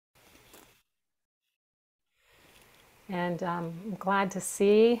And I'm glad to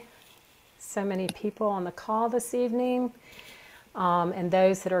see so many people on the call this evening, and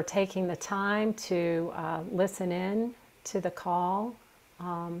those that are taking the time to listen in to the call,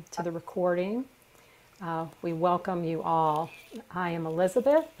 to the recording. We welcome you all. I am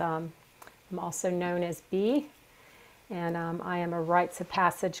Elizabeth. I'm also known as B, and I am a Rites of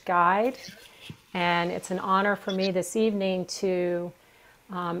Passage guide. And it's an honor for me this evening to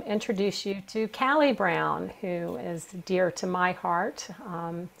introduce you to Callie Brown, who is dear to my heart.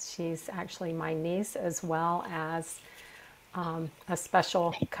 She's actually my niece as well as a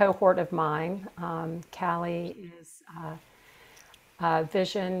special cohort of mine. Callie is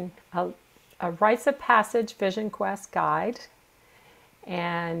a Rites of Passage Vision Quest guide,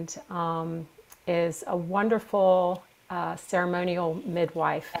 and is a wonderful ceremonial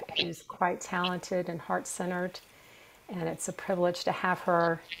midwife who's quite talented and heart-centered. And it's a privilege to have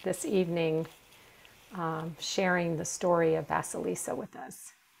her this evening sharing the story of Vasalisa with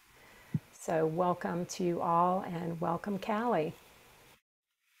us. So welcome to you all, and welcome, Callie.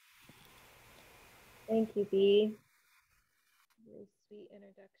 Thank you, Bea. Really sweet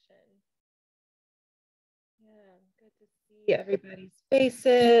introduction. Yeah, good to see everybody's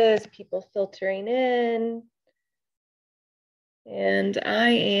faces, people filtering in. And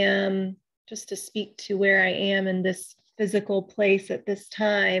I am, just to speak to where I am in this physical place at this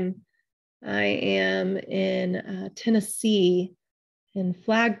time, I am in Tennessee, in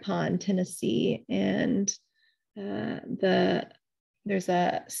Flag Pond, Tennessee, and there's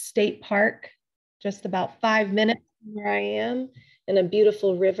a state park just about 5 minutes from where I am, and a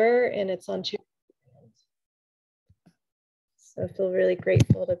beautiful river, and it's on Cherokee Land. So I feel really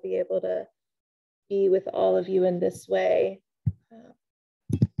grateful to be able to be with all of you in this way.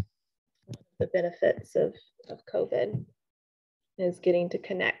 One of the benefits of COVID is getting to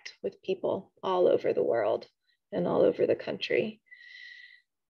connect with people all over the world and all over the country.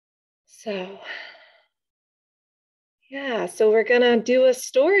 So yeah, so we're gonna do a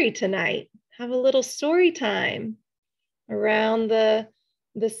story tonight, have a little story time around the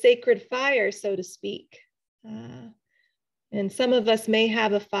sacred fire, so to speak. And some of us may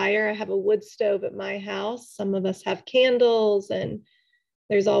have a fire. I have a wood stove at my house. Some of us have candles, and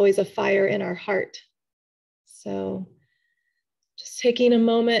there's always a fire in our heart. So just taking a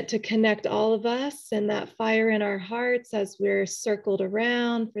moment to connect all of us and that fire in our hearts as we're circled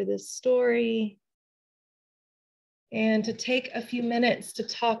around for this story. And to take a few minutes to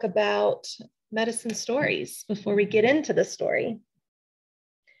talk about medicine stories before we get into the story.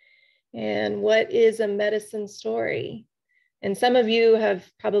 And what is a medicine story? And some of you have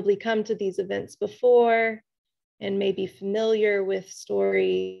probably come to these events before and may be familiar with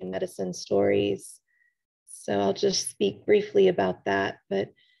medicine stories. So I'll just speak briefly about that.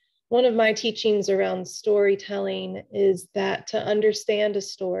 But one of my teachings around storytelling is that to understand a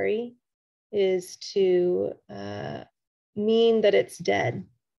story is to mean that it's dead.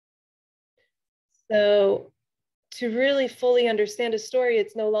 So to really fully understand a story,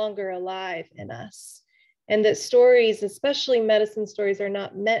 it's no longer alive in us. And that stories, especially medicine stories, are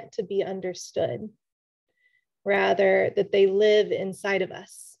not meant to be understood. Rather, that they live inside of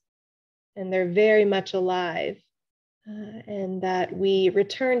us and they're very much alive, and that we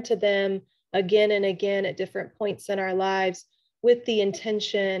return to them again and again at different points in our lives with the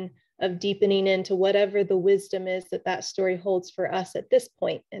intention of deepening into whatever the wisdom is that that story holds for us at this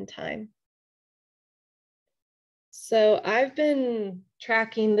point in time. So I've been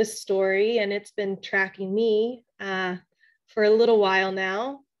tracking this story, and it's been tracking me for a little while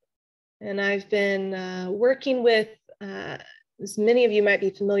now. And I've been working with, as many of you might be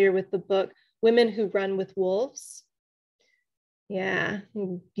familiar with the book, Women Who Run with Wolves. Yeah,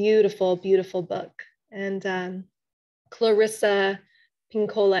 beautiful, beautiful book. And Clarissa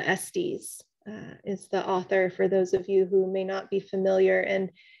Pinkola Estes is the author, for those of you who may not be familiar.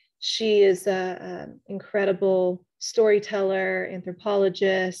 And she is an incredible storyteller,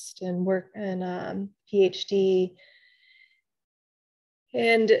 anthropologist, and PhD.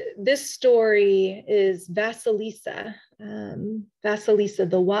 And this story is Vasalisa, Vasalisa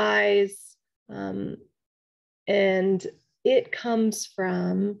the Wise. And it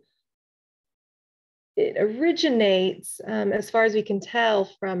originates, as far as we can tell,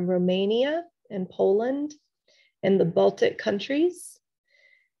 from Romania and Poland and the Baltic countries.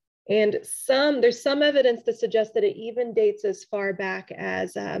 And there's some evidence to suggest that it even dates as far back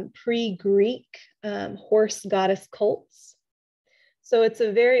as pre-Greek horse goddess cults. So it's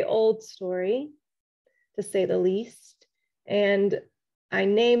a very old story, to say the least. And I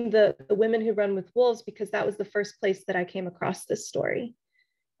named the Women Who Run with Wolves because that was the first place that I came across this story.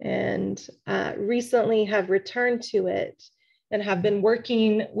 and recently have returned to it and have been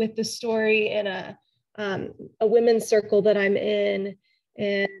working with the story in a women's circle that I'm in.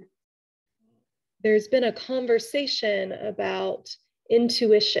 And there's been a conversation about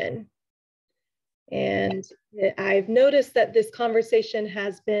intuition. And I've noticed that this conversation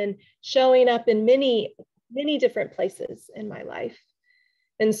has been showing up in many, many different places in my life.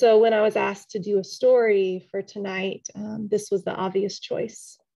 And so when I was asked to do a story for tonight, this was the obvious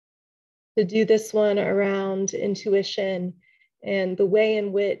choice, to do this one around intuition and the way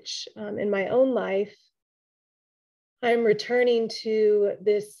in which in my own life, I'm returning to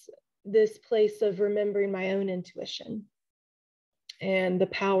this place of remembering my own intuition and the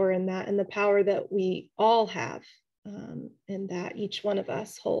power in that, and the power that we all have, and that each one of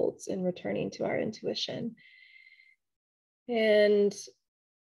us holds in returning to our intuition. And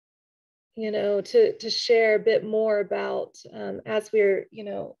to share a bit more about, as we're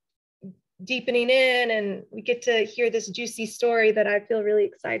deepening in and we get to hear this juicy story that I feel really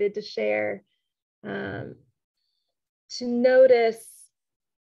excited to share, to notice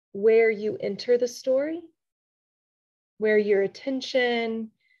where you enter the story, where your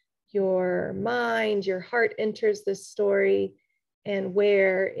attention, your mind, your heart enters this story, and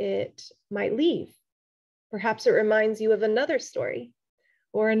where it might leave. Perhaps it reminds you of another story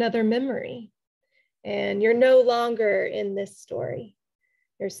or another memory, and you're no longer in this story,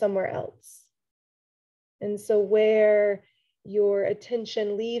 you're somewhere else. And so where your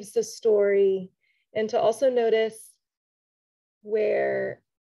attention leaves the story, and to also notice where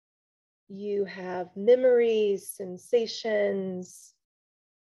you have memories, sensations,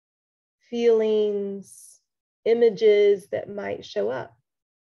 feelings, images that might show up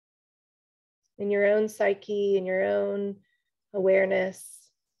in your own psyche, in your own awareness,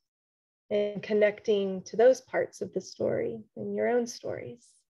 and connecting to those parts of the story in your own stories.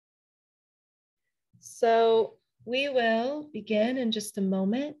 So we will begin in just a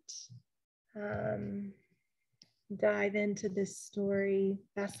moment. Dive into this story,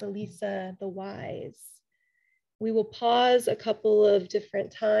 Vasilisa the Wise. We will pause a couple of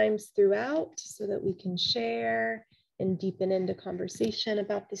different times throughout so that we can share and deepen into conversation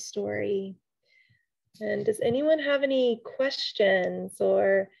about the story. And does anyone have any questions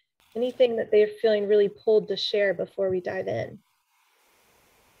or anything that they're feeling really pulled to share before we dive in?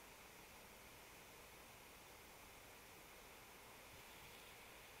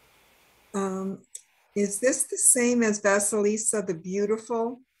 Is this the same as Vasalisa the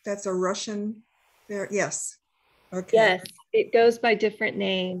Beautiful? That's a Russian there. Yes. Okay. Yes, it goes by different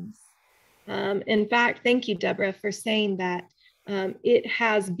names. In fact, thank you, Deborah, for saying that. It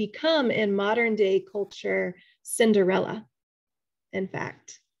has become in modern day culture Cinderella, in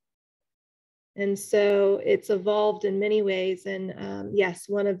fact. And so it's evolved in many ways. And yes,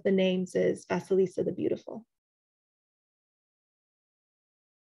 one of the names is Vasilisa the Beautiful.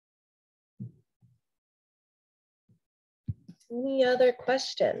 Any other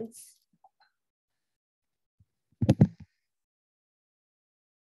questions?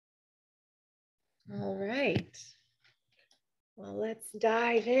 All right. Well, let's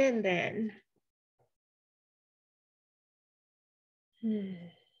dive in then.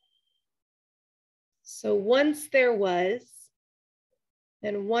 So once there was,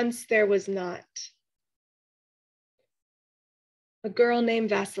 and once there was not, a girl named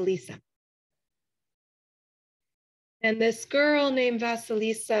Vasilisa. And this girl named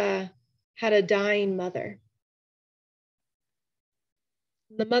Vasilisa had a dying mother.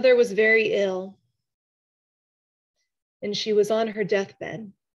 The mother was very ill, and she was on her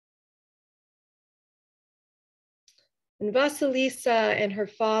deathbed. And Vasilisa and her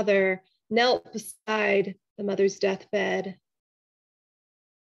father knelt beside the mother's deathbed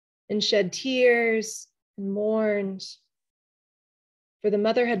and shed tears and mourned, for the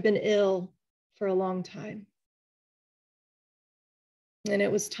mother had been ill for a long time. And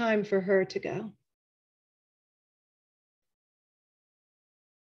it was time for her to go.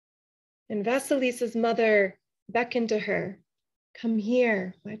 And Vasilisa's mother beckoned to her. "Come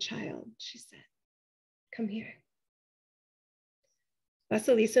here, my child," she said. "Come here."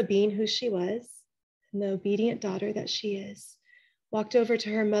 Vasilisa, being who she was, and the obedient daughter that she is, walked over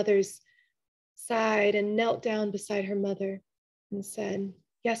to her mother's side and knelt down beside her mother and said,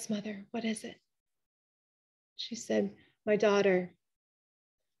 "Yes, mother, what is it?" She said, "My daughter,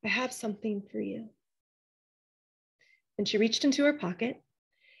 I have something for you." And she reached into her pocket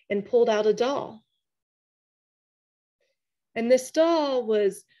and pulled out a doll. And this doll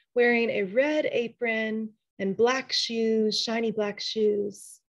was wearing a red apron and black shoes, shiny black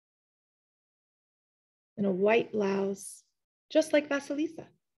shoes, and a white blouse, just like Vasilisa.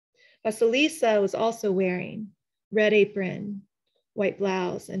 Vasilisa was also wearing red apron, white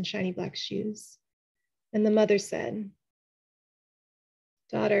blouse, and shiny black shoes. And the mother said,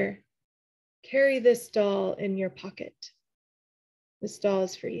 "Daughter, carry this doll in your pocket. This doll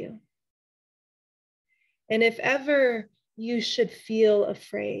is for you. And if ever you should feel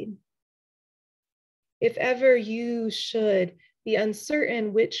afraid, if ever you should be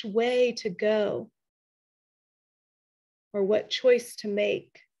uncertain which way to go or what choice to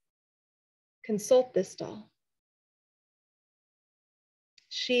make, consult this doll.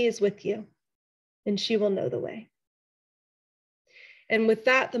 She is with you, and she will know the way." And with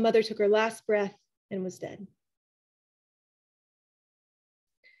that, the mother took her last breath and was dead.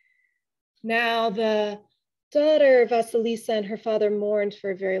 Now the daughter, Vasalisa, and her father mourned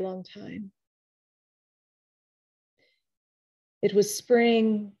for a very long time. It was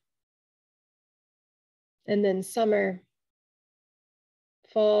spring, and then summer,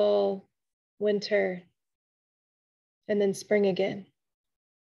 fall, winter, and then spring again.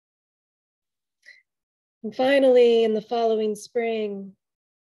 And finally, in the following spring,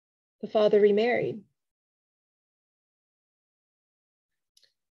 the father remarried.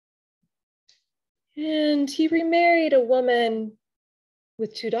 And he remarried a woman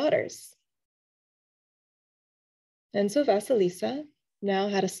with 2 daughters. And so Vasilisa now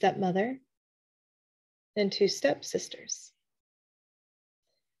had a stepmother and 2 stepsisters.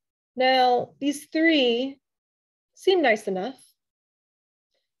 Now, these 3 seem nice enough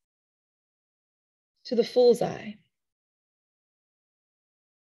to the fool's eye.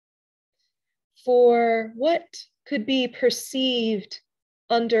 For what could be perceived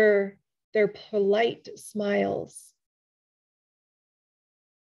under their polite smiles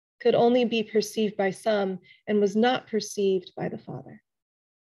could only be perceived by some and was not perceived by the father.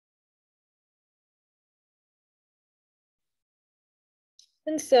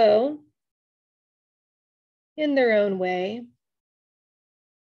 And so, in their own way,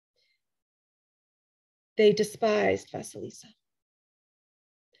 they despised Vasilisa.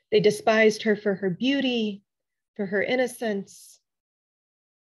 They despised her for her beauty, for her innocence,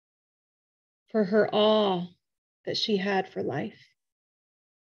 for her awe that she had for life.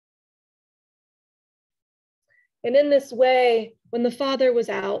 And in this way, when the father was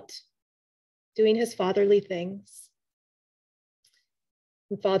out doing his fatherly things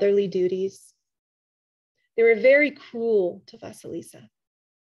and fatherly duties, they were very cruel to Vasilisa.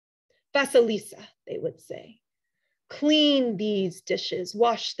 "Vasilisa," they would say, "clean these dishes,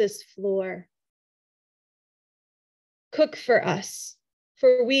 wash this floor, cook for us,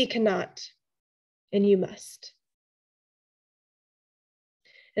 for we cannot, and you must."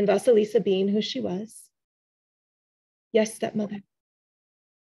 And Vasilisa, being who she was, "Yes, stepmother.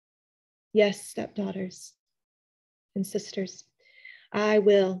 Yes, stepdaughters and sisters, I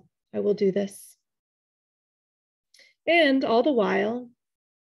will do this." And all the while,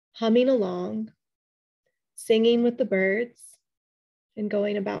 humming along, singing with the birds, and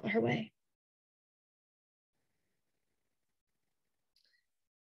going about her way.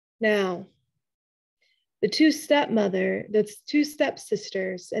 Now, the 2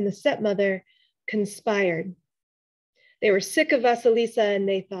 stepsisters and the stepmother conspired. They were sick of Vasilisa and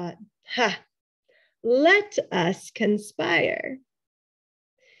they thought, "Ha, let us conspire.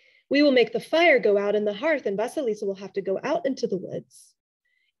 We will make the fire go out in the hearth and Vasilisa will have to go out into the woods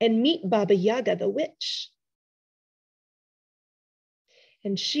and meet Baba Yaga, the witch.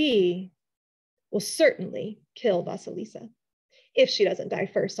 And she will certainly kill Vasilisa if she doesn't die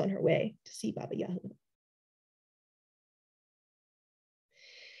first on her way to see Baba Yaga."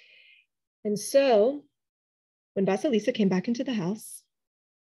 And so when Vasilisa came back into the house,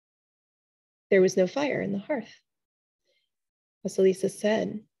 there was no fire in the hearth. Vasilisa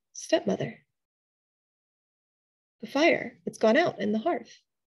said, "Stepmother, the fire, it's gone out in the hearth."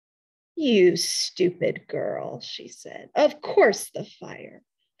 "You stupid girl," she said. "Of course the fire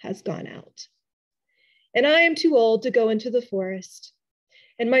has gone out. And I am too old to go into the forest.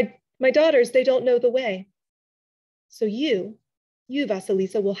 And my daughters, they don't know the way. So you,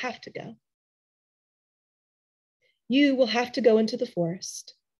 Vasilisa, will have to go. You will have to go into the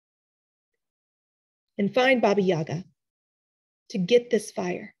forest and find Baba Yaga to get this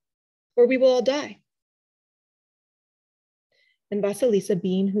fire, or we will all die." And Vasilisa,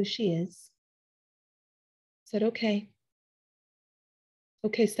 being who she is, said, "Okay,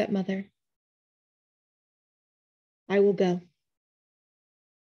 stepmother, I will go."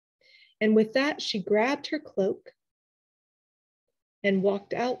 And with that, she grabbed her cloak and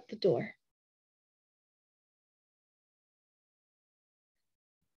walked out the door.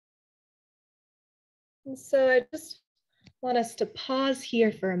 And so I just want us to pause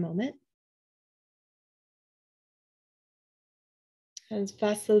here for a moment. As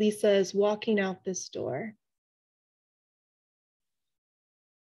Vasilisa is walking out this door.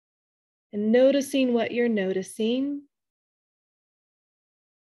 And noticing what you're noticing.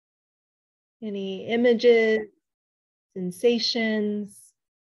 Any images, sensations,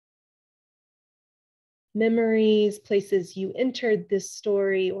 memories, places you entered this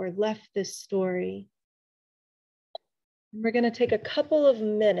story or left this story. We're going to take a couple of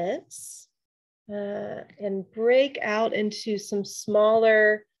minutes and break out into some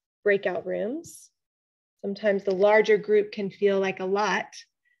smaller breakout rooms. Sometimes the larger group can feel like a lot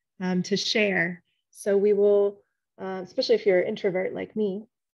to share. So we will, especially if you're an introvert like me,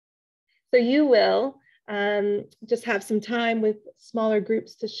 so you will just have some time with smaller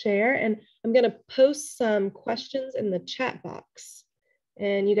groups to share. And I'm going to post some questions in the chat box.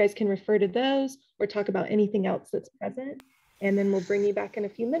 And you guys can refer to those or talk about anything else that's present. And then we'll bring you back in a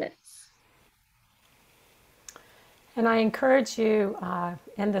few minutes. And I encourage you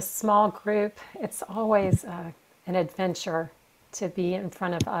in this small group, it's always an adventure to be in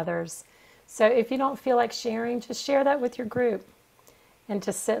front of others. So if you don't feel like sharing, just share that with your group and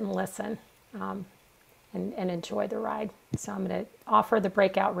just sit and listen and enjoy the ride. So I'm going to offer the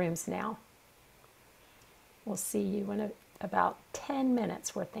breakout rooms now. We'll see you in about 10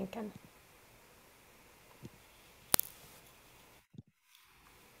 minutes, we're thinking.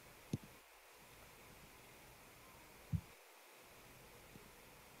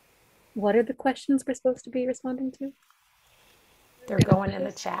 What are the questions we're supposed to be responding to? They're going in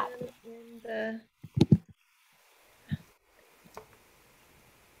the chat.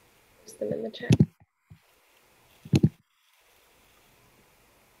 Post them in the chat.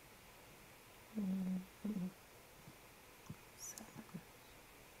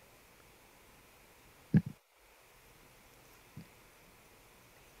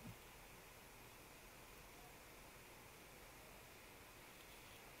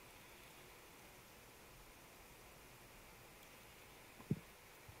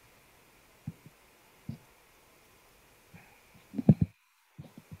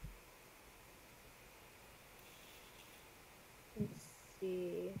 Let's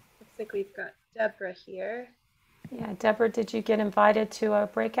see. Looks like we've got Deborah here. Yeah, Deborah, did you get invited to a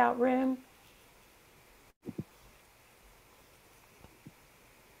breakout room?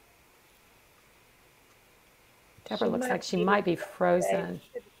 Deborah looks like she might be frozen.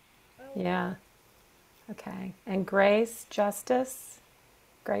 Yeah. Okay. And Grace, Justice?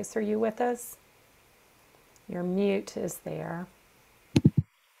 Grace, are you with us? Your mute is there.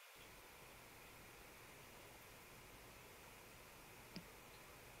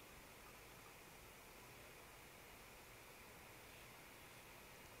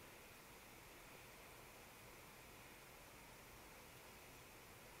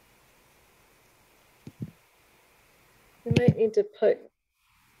 We might need to put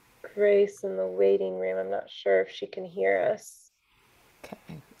Grace in the waiting room. I'm not sure if she can hear us.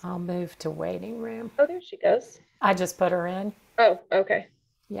 Okay. I'll move to waiting room. Oh, there she goes. I just put her in. Oh, okay.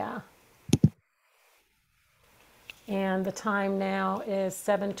 Yeah. And the time now is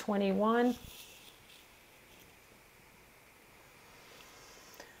 7:21.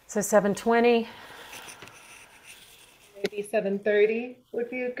 So 7:20. Maybe 7:30 would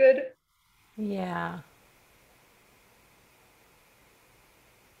be a good. Yeah.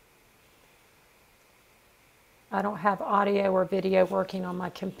 I don't have audio or video working on my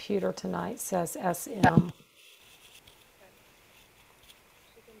computer tonight, says SM.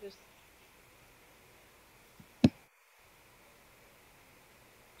 She can just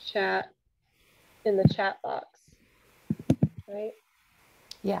chat in the chat box, right?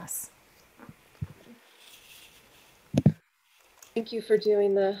 Yes. Thank you for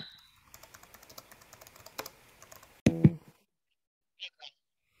doing the.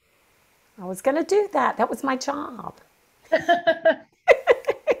 I was going to do that. That was my job.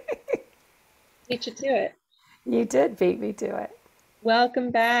 Beat you to it. You did beat me to it. Welcome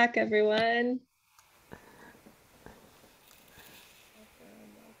back, everyone.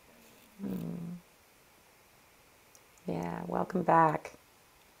 Yeah, welcome back.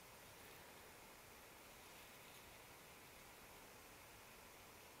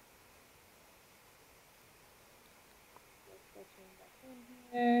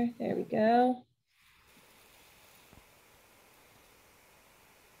 There we go.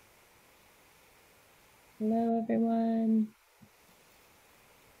 Hello, everyone.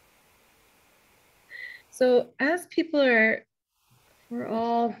 So as we're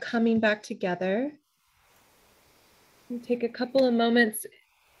all coming back together, we'll take a couple of moments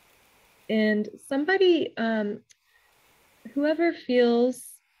and somebody whoever feels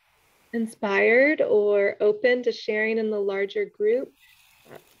inspired or open to sharing in the larger group,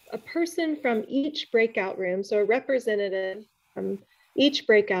 a person from each breakout room, so a representative from each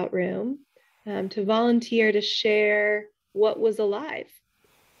breakout room, to volunteer to share what was alive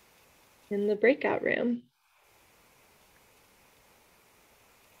in the breakout room.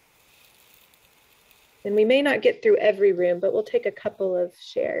 And we may not get through every room, but we'll take a couple of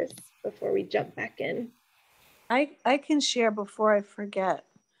shares before we jump back in. I can share before I forget.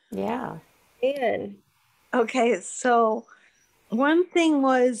 Yeah. And Okay, so one thing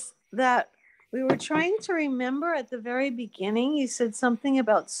was that we were trying to remember at the very beginning, you said something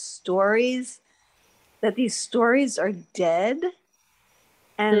about stories, that these stories are dead.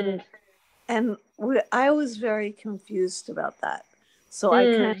 And I was very confused about that. So I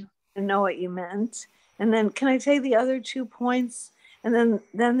kind of know what you meant. And then can I say the other 2 points? And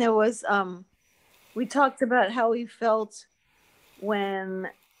then there was we talked about how we felt when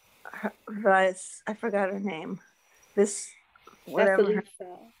I forgot her name.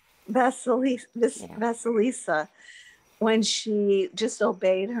 Vasilisa, when she just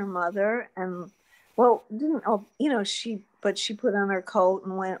obeyed her mother and she put on her coat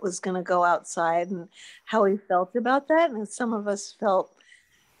and was going to go outside, and how we felt about that. And some of us felt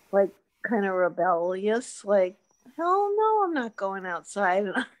like kind of rebellious, like, hell no, I'm not going outside.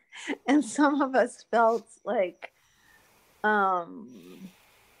 And some of us felt like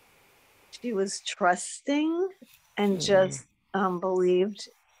she was trusting and just believed,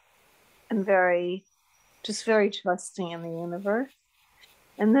 and very trusting in the universe.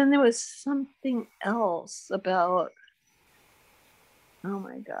 And then there was something else about, oh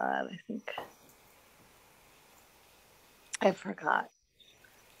my God, I think I forgot.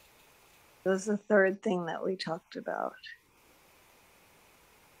 There was the third thing that we talked about.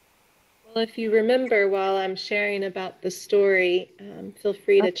 well, if you remember while I'm sharing about the story, feel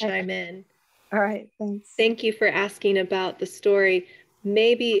free to chime in. All right, thanks. Thank you for asking about the story.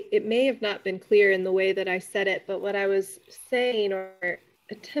 Maybe it may have not been clear in the way that I said it, but what I was saying or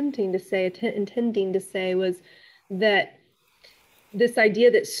intending to say was that this idea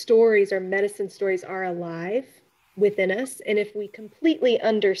that stories or medicine stories are alive within us. And if we completely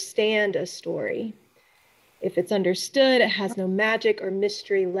understand a story, if it's understood, it has no magic or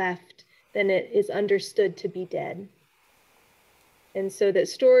mystery left, then it is understood to be dead. And so that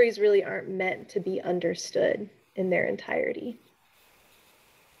stories really aren't meant to be understood in their entirety.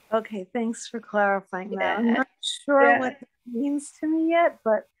 Okay, thanks for clarifying that. I'm not sure what that means to me yet,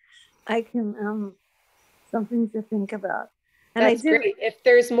 but I can, something to think about. And that's great. If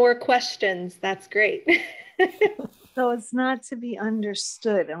there's more questions, that's great. So it's not to be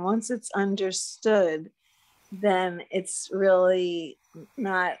understood. And once it's understood, then it's really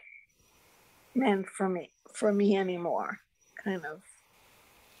not meant for me anymore, kind of.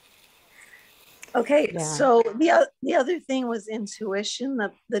 Okay, so the other thing was intuition,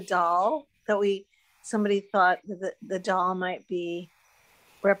 the doll that somebody thought that the doll might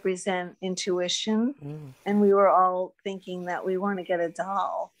represent intuition. And we were all thinking that we want to get a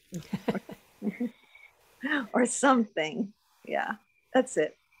doll or something. Yeah, that's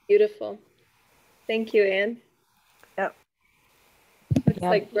it. Beautiful. Thank you, Anne. Yep. It's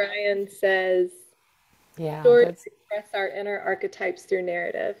like Brian says, stories express our inner archetypes through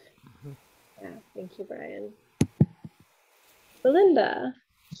narrative. Yeah, thank you, Brian. Belinda,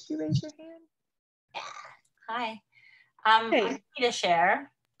 did you raise your hand? Hi. I'm happy to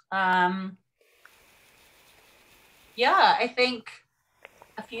share. Yeah, I think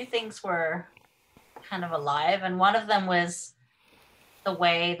a few things were kind of alive, and one of them was the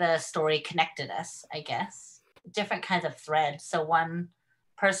way the story connected us, I guess. Different kinds of threads. So one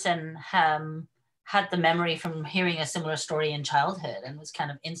person had the memory from hearing a similar story in childhood and was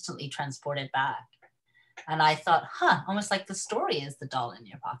kind of instantly transported back. And I thought, almost like the story is the doll in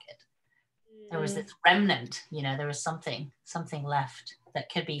your pocket. There was this remnant, there was something left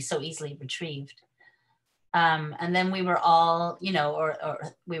that could be so easily retrieved. And then we were all, or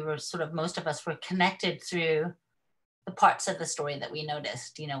we were sort of, most of us were connected through the parts of the story that we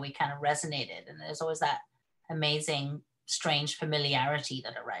noticed, we kind of resonated. And there's always that amazing, strange familiarity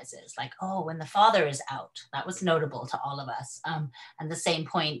that arises. Like, oh, when the father is out, that was notable to all of us. And the same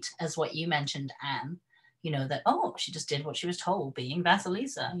point as what you mentioned, Anne, that, oh, she just did what she was told, being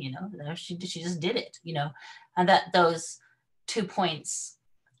Vasalisa, she just did it, and that those 2 points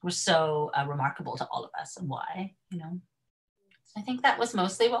were so remarkable to all of us. And why, I think that was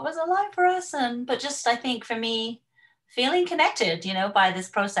mostly what was alive for us. But just, I think for me, feeling connected, by this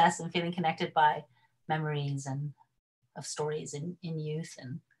process, and feeling connected by memories and of stories in youth,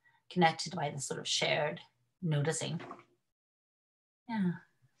 and connected by this sort of shared noticing. Yeah.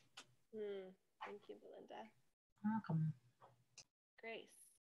 Thank you, Belinda. Welcome. Grace.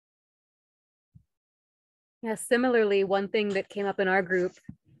 Yeah, similarly, one thing that came up in our group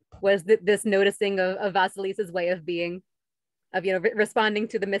was this noticing of Vasilisa's way of being, of, responding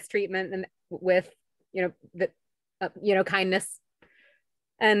to the mistreatment and with, kindness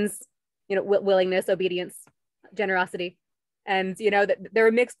and, willingness, obedience, generosity. And, there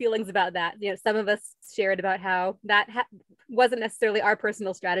were mixed feelings about that. Some of us shared about how that wasn't necessarily our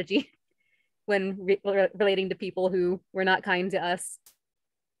personal strategy when relating to people who were not kind to us.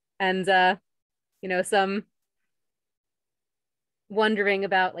 And, some wondering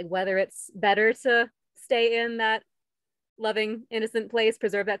about like whether it's better to stay in that loving, innocent place,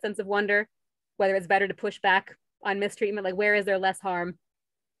 preserve that sense of wonder, whether it's better to push back on mistreatment, like where is there less harm?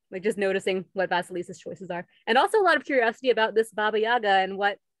 Like just noticing what Vasilisa's choices are. And also a lot of curiosity about this Baba Yaga and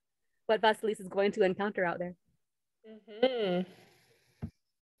what Vasilisa is going to encounter out there.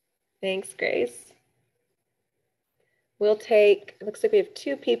 Thanks, Grace. We'll take, it looks like we have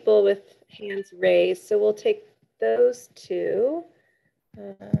 2 people with hands raised, so we'll take those 2.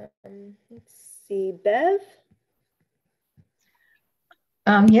 Let's see, Bev?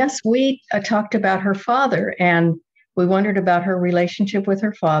 Yes, we talked about her father, and we wondered about her relationship with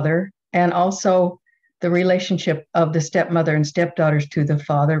her father and also the relationship of the stepmother and stepdaughters to the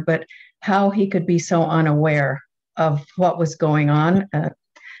father, but how he could be so unaware of what was going on.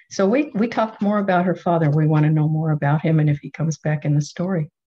 So we talked more about her father. We want to know more about him and if he comes back in the story.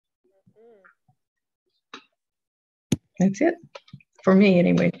 That's it for me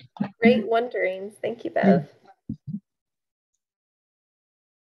anyway. Great wonderings. Thank you, Bev.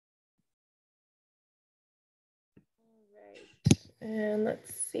 And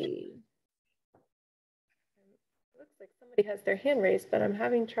let's see. It looks like somebody has their hand raised, but I'm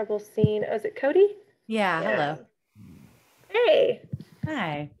having trouble seeing. Oh, is it Cody? Yeah. Hello. Hey.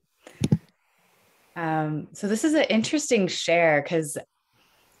 Hi. So this is an interesting share because,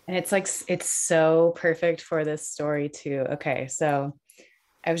 and it's so perfect for this story too. Okay, so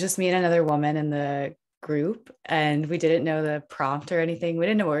I was just meeting another woman in the group, and we didn't know the prompt or anything. We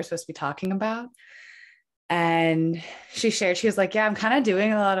didn't know what we were supposed to be talking about. And she shared, she was like, yeah, I'm kind of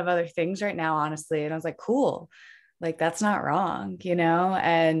doing a lot of other things right now, honestly. And I was like, cool. Like, that's not wrong,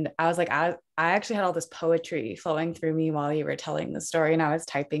 And I was like, I actually had all this poetry flowing through me while you were telling the story and I was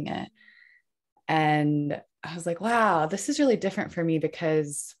typing it. And I was like, wow, this is really different for me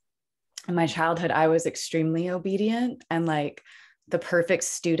because in my childhood, I was extremely obedient and like the perfect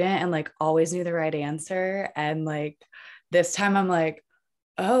student and like always knew the right answer. And like this time I'm like,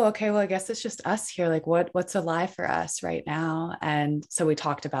 oh, okay, well, I guess it's just us here. Like what's alive for us right now? And so we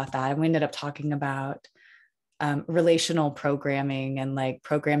talked about that and we ended up talking about relational programming and like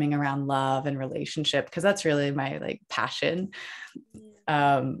programming around love and relationship, because that's really my like passion.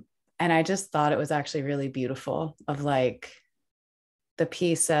 And I just thought it was actually really beautiful of like the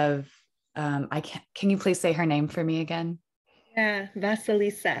piece of, can you please say her name for me again? Yeah,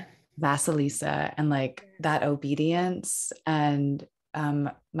 Vasalisa. Vasalisa, and like that obedience. And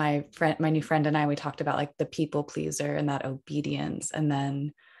my new friend and I, we talked about like the people pleaser and that obedience. And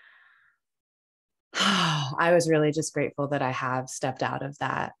then I was really just grateful that I have stepped out of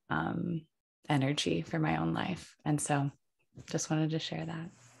that energy for my own life. And so just wanted to share that.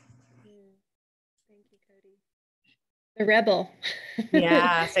 Thank you, Cody. The rebel.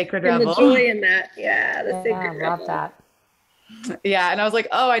 Yeah, sacred and rebel. the joy in that. Yeah, the sacred rebel. I love that. Yeah, and I was like,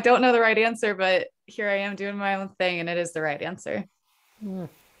 oh, I don't know the right answer, but here I am doing my own thing, and it is the right answer.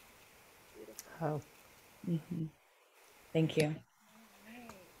 Oh. Mm-hmm. Thank you.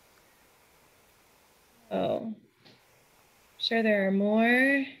 Oh, sure there are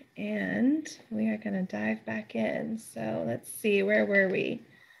more, and we are going to dive back in. So let's see, where were we?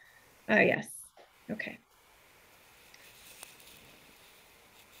 Oh, yes. Okay.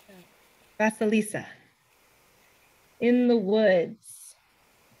 Vasalisa. In the woods.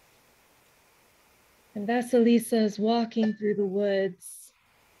 And Vasilisa is walking through the woods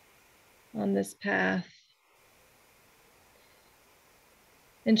on this path.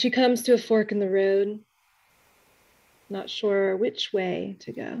 And she comes to a fork in the road, not sure which way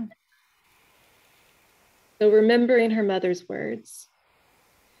to go. So remembering her mother's words,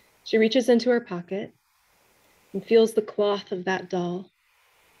 she reaches into her pocket and feels the cloth of that doll.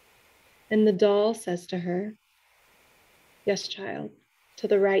 And the doll says to her, yes, child, to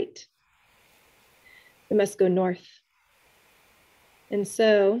the right. We must go north. And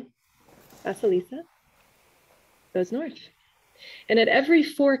so Vasilisa goes north. And at every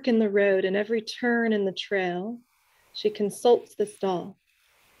fork in the road and every turn in the trail, she consults this doll.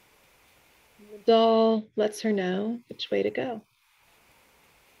 The doll lets her know which way to go.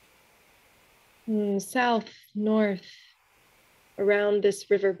 south, north, around this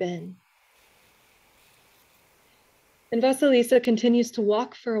river bend. And Vasilisa continues to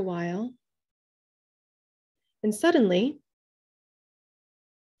walk for a while. And suddenly,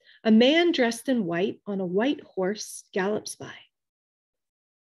 a man dressed in white on a white horse gallops by.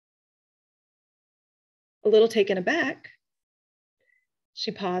 A little taken aback,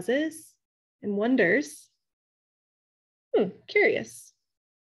 she pauses and wonders, curious,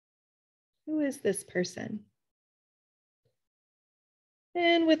 who is this person?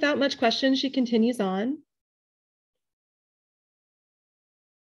 And without much question, she continues on.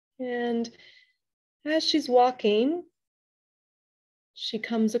 And as she's walking, she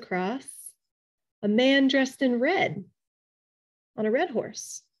comes across a man dressed in red on a red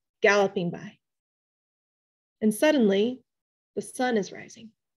horse, galloping by. And suddenly, the sun is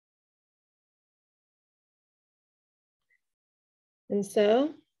rising. And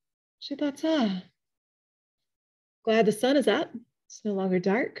so she thought, glad the sun is up. It's no longer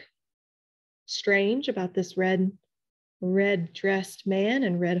dark. Strange about this red dressed man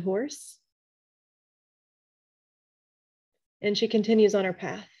and red horse. And she continues on her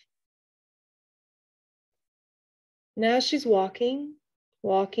path. And as she's walking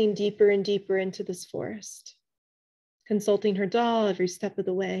deeper and deeper into this forest, consulting her doll every step of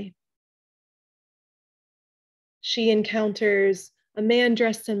the way, she encounters a man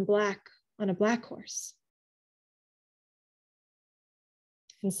dressed in black on a black horse.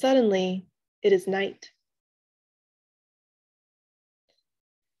 And suddenly, it is night.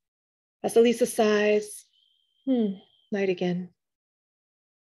 Vasilisa sighs, night again.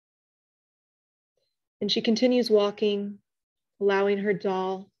 And she continues walking, allowing her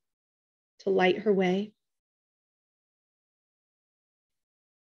doll to light her way.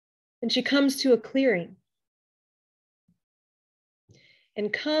 And she comes to a clearing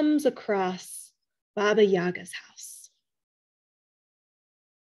and comes across Baba Yaga's house.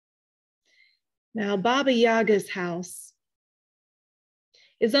 Now, Baba Yaga's house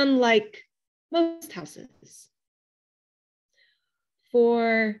is unlike most houses.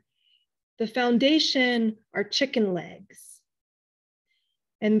 For the foundation are chicken legs,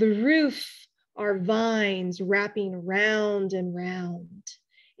 and the roof are vines wrapping round and round.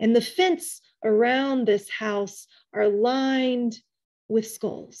 And the fence around this house are lined with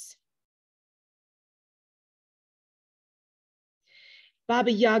skulls.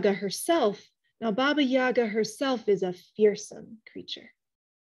 Baba Yaga herself, now Baba Yaga herself is a fearsome creature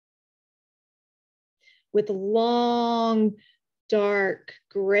with long, dark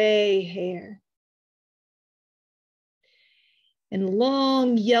gray hair and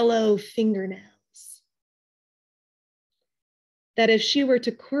long yellow fingernails that if she were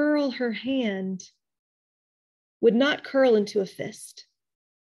to curl her hand, would not curl into a fist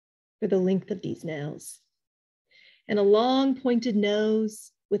for the length of these nails, and a long pointed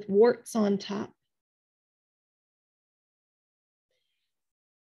nose with warts on top.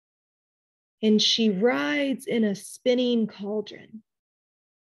 And she rides in a spinning cauldron.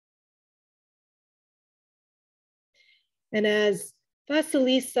 And as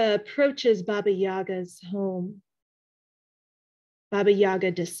Vasilisa approaches Baba Yaga's home, Baba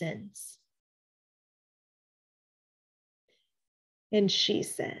Yaga descends. And she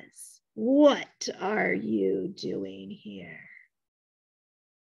says, "What are you doing here?"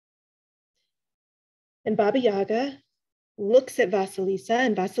 And Baba Yaga looks at Vasilisa,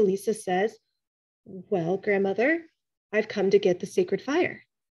 and Vasilisa says, "Well, grandmother, I've come to get the sacred fire.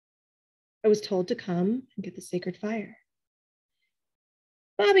 I was told to come and get the sacred fire."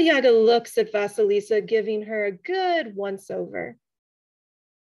 Baba Yaga looks at Vasilisa, giving her a good once-over.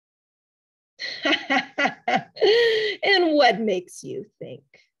 "And what makes you think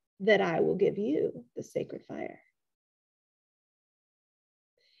that I will give you the sacred fire?"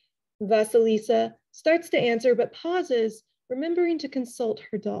 Vasilisa starts to answer, but pauses, remembering to consult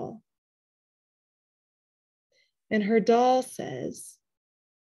her doll. And her doll says,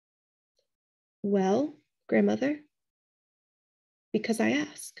 "Well, grandmother, because I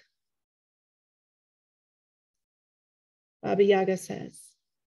ask." Baba Yaga says,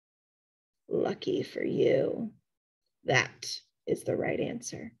 "Lucky for you, that is the right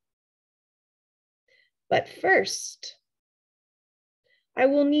answer. But first, I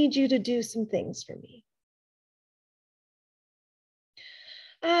will need you to do some things for me.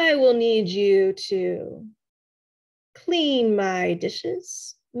 I will need you to clean my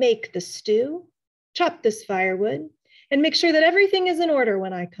dishes, make the stew, chop this firewood, and make sure that everything is in order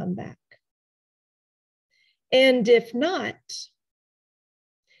when I come back. And if not,"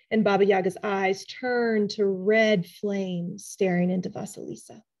 and Baba Yaga's eyes turn to red flames staring into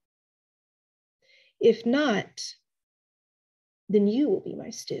Vasilisa. If not, then you will be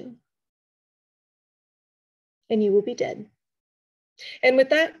my stew, and you will be dead. And with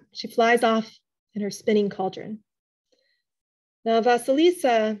that, she flies off in her spinning cauldron. Now,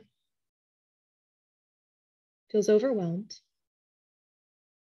 Vasilisa feels overwhelmed.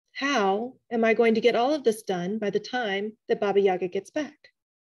 How am I going to get all of this done by the time that Baba Yaga gets back?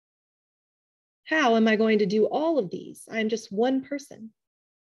 How am I going to do all of these? I'm just one person.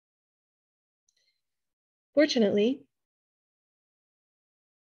 Fortunately,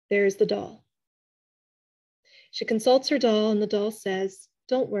 there's the doll. She consults her doll, and the doll says,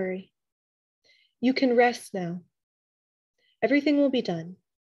 "Don't worry. You can rest now. Everything will be done.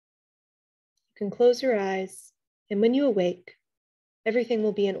 You can close your eyes, and when you awake, everything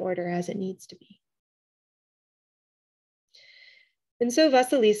will be in order as it needs to be." And so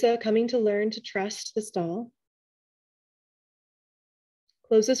Vasalisa, coming to learn to trust this doll,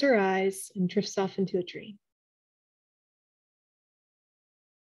 closes her eyes and drifts off into a dream.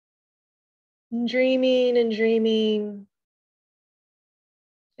 And dreaming and dreaming.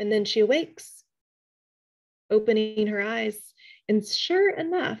 And then she awakes, opening her eyes, and sure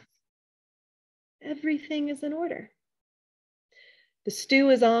enough, everything is in order. The stew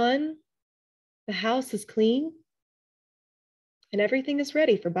is on, the house is clean, and everything is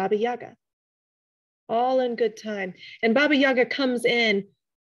ready for Baba Yaga. All in good time. And Baba Yaga comes in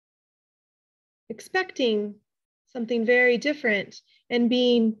expecting something very different and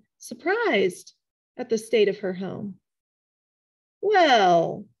being surprised at the state of her home.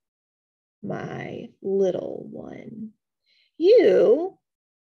 "Well, my little one, you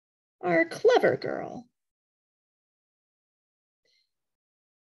are a clever girl.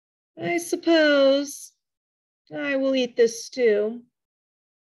 I suppose I will eat this stew.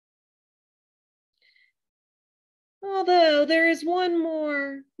 Although there is one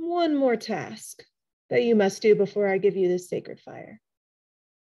more task that you must do before I give you this sacred fire.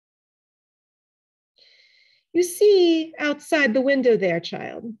 You see outside the window there,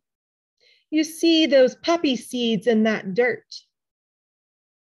 child. You see those poppy seeds in that dirt.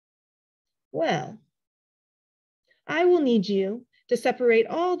 Well, I will need you to separate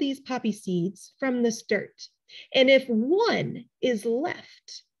all these poppy seeds from this dirt. And if one is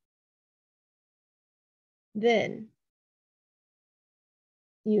left, then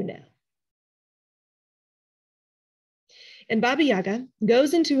you know." And Baba Yaga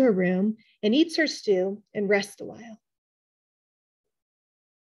goes into her room and eats her stew and rests a while.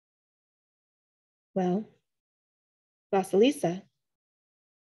 Well, Vasilisa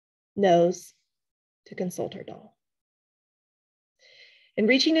knows to consult her doll. And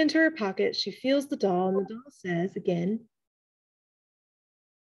reaching into her pocket, she feels the doll, and the doll says again,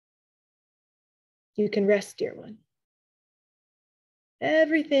 "You can rest, dear one.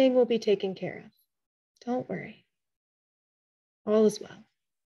 Everything will be taken care of. Don't worry. All is well."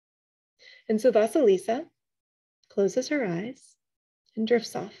 And so Vasilisa closes her eyes and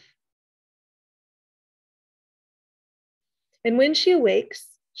drifts off. And when she awakes,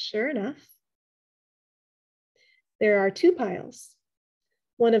 sure enough, there are two piles,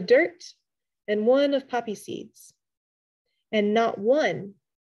 one of dirt and one of poppy seeds. And not one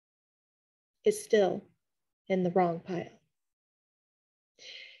is still in the wrong pile.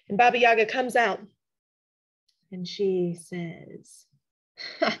 And Baba Yaga comes out and she says,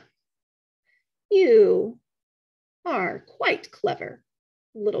 "You are quite clever,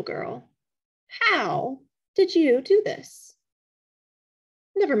 little girl. How did you do this?"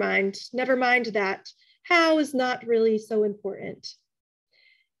 Never mind that. How is not really so important.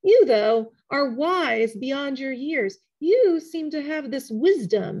 You, though, are wise beyond your years. You seem to have this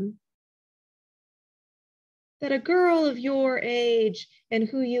wisdom that a girl of your age and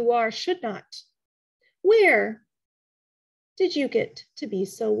who you are should not. Where did you get to be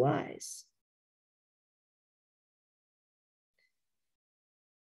so wise?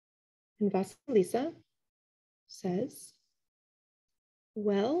 And Vasilisa says,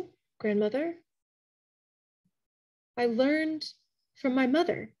 "Well, grandmother, I learned from my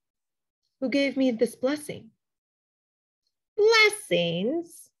mother, who gave me this blessing."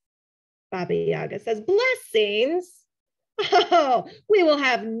 "Blessings?" Baba Yaga says, "Blessings? Oh, we will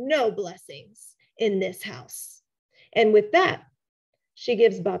have no blessings in this house." And with that, she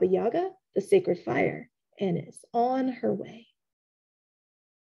gives Baba Yaga the sacred fire and is on her way.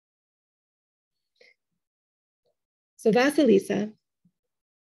 So Vasilisa,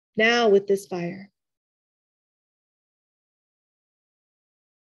 now with this fire,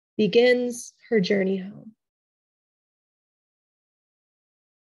 begins her journey home.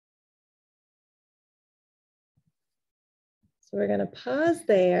 So we're going to pause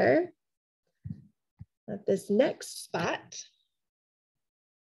there at this next spot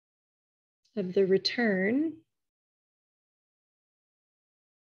of the return.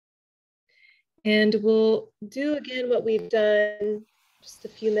 And we'll do again what we've done just a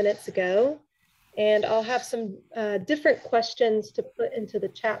few minutes ago. And I'll have some different questions to put into the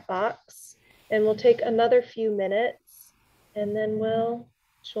chat box. And we'll take another few minutes and then we'll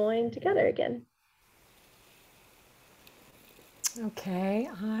join together again. Okay,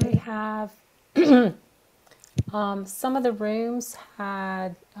 I have some of the rooms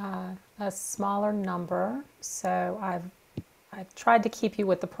had a smaller number, so I've tried to keep you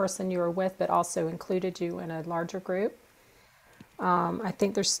with the person you were with, but also included you in a larger group. I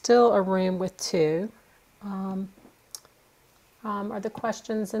think there's still a room with 2. Are the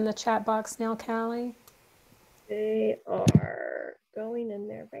questions in the chat box now, Callie? They are going in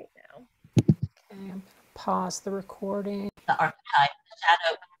there right now. Okay, I'm going to pause the recording. The archetype,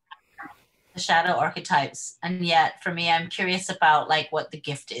 the shadow archetypes. And yet for me, I'm curious about like what the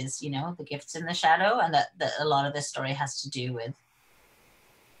gift is, you know, the gifts in the shadow, and that a lot of this story has to do with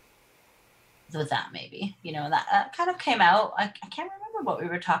that, maybe, you know, that kind of came out. I can't remember what we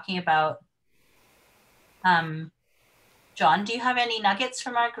were talking about. John, do you have any nuggets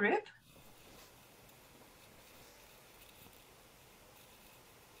from our group?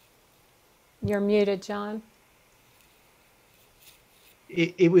 You're muted, John.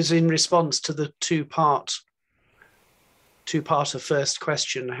 It was in response to the two-part of first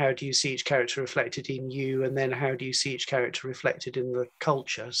question. How do you see each character reflected in you? And then how do you see each character reflected in the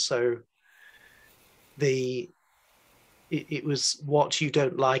culture? So it was what you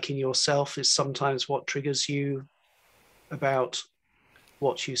don't like in yourself is sometimes what triggers you about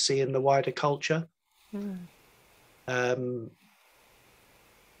what you see in the wider culture.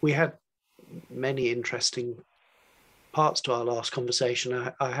 We had many interesting parts to our last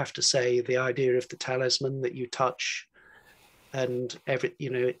conversation. I have to say, the idea of the talisman that you touch, and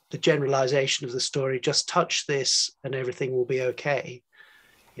the generalization of the story, just touch this and everything will be okay.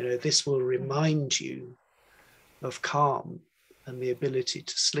 You know, this will remind you of calm and the ability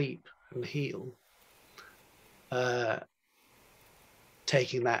to sleep and heal.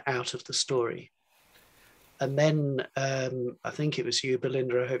 Taking that out of the story. And then I think it was you,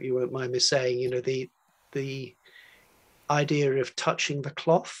 Belinda, I hope you won't mind me saying, you know, the idea of touching the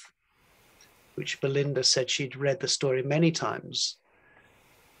cloth, which Belinda said she'd read the story many times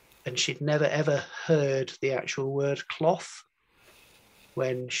and she'd never ever heard the actual word cloth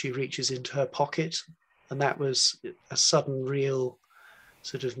when she reaches into her pocket. And that was a sudden, real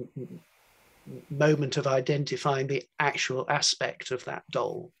sort of moment of identifying the actual aspect of that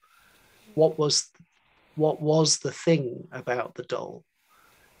doll. What was the thing about the doll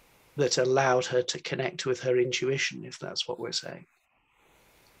that allowed her to connect with her intuition, if that's what we're saying?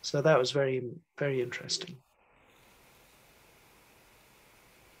 So that was very, very interesting.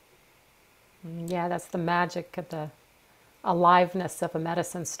 Yeah, that's the magic of the aliveness of a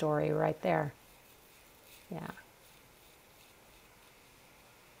medicine story right there. Yeah.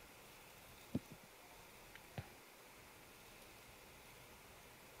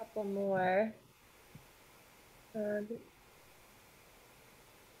 Couple more.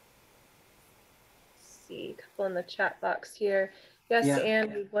 See, a couple in the chat box here. Yes, yeah.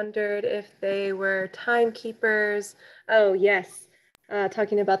 And we wondered if they were timekeepers. Oh, yes.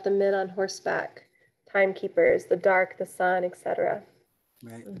 Talking about the men on horseback, timekeepers, the dark, the sun, etc.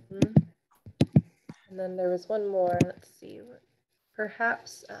 Right. And then there was one more. Let's see.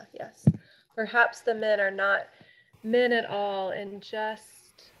 Perhaps, yes. Perhaps the men are not men at all and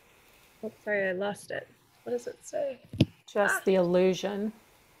just, oh, sorry, I lost it. What does it say? Just the illusion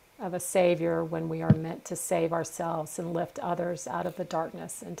of a savior when we are meant to save ourselves and lift others out of the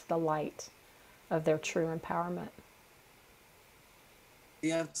darkness into the light of their true empowerment.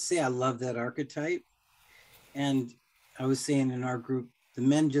 Yeah, I have to say, I love that archetype. And I was saying in our group, the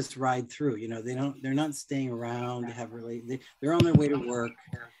men just ride through, you know, they're not staying around to have they're on their way to work.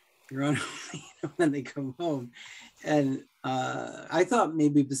 They're on, when they come home. And I thought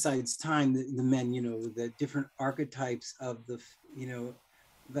maybe besides time, the men, you know, the different archetypes of the, you know,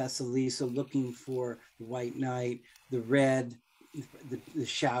 Vasilisa looking for the white knight, the red, the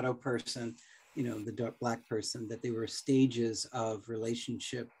shadow person, you know, the dark black person, that they were stages of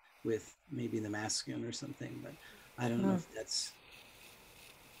relationship with maybe the masculine or something. But I don't know if that's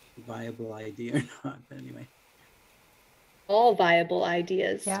a viable idea or not. But anyway. All viable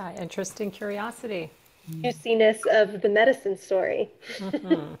ideas. Yeah, interesting curiosity. Juiciness of the medicine story.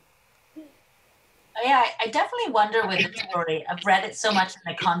 Yeah, I definitely wonder with the story. I've read it so much in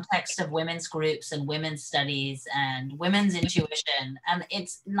the context of women's groups and women's studies and women's intuition. And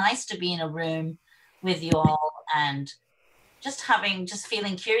it's nice to be in a room with you all, and just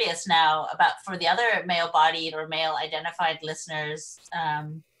feeling curious now about, for the other male-bodied or male-identified listeners,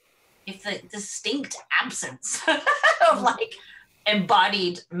 if the distinct absence of like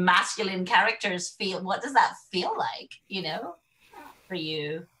embodied masculine characters what does that feel like, you know, for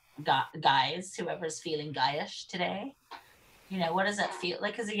you guys, whoever's feeling guyish today, you know, what does that feel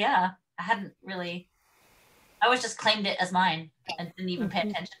like? Because I hadn't really, I always just claimed it as mine and didn't even pay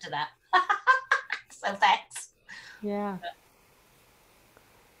attention to that. So thanks. Yeah.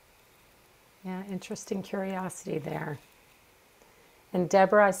 Yeah, interesting curiosity there. And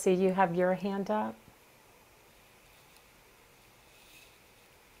Deborah, I see you have your hand up.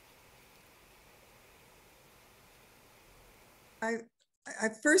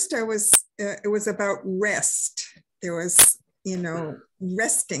 At first it was about rest. There was, you know,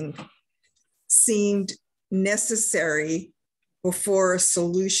 resting seemed necessary before a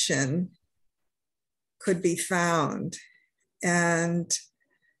solution could be found. And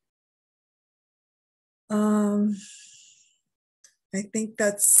I think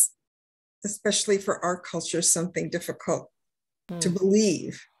that's, especially for our culture, something difficult to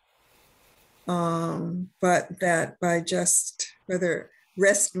believe. But that by just, whether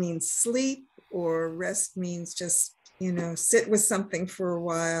rest means sleep or rest means just, you know, sit with something for a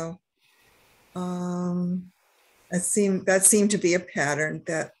while, that seemed to be a pattern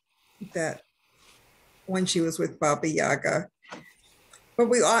that when she was with Baba Yaga. But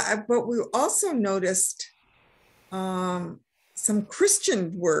we also noticed some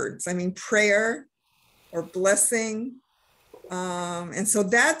Christian words. I mean, prayer or blessing, and so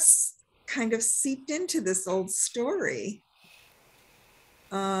that's kind of seeped into this old story.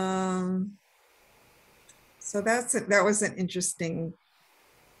 So that was an interesting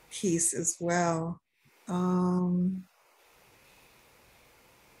piece as well. And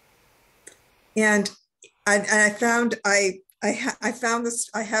I found this.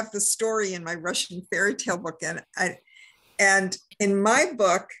 I have the story in my Russian fairy tale book, and in my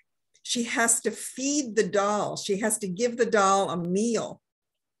book, she has to feed the doll. She has to give the doll a meal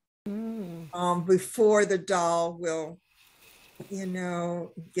before the doll will, you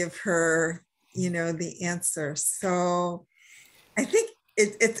know, give her, you know, the answer. So I think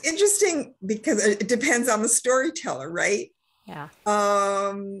it's interesting because it depends on the storyteller, right? Yeah.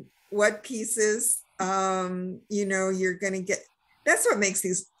 What pieces, you know, you're going to get. That's what makes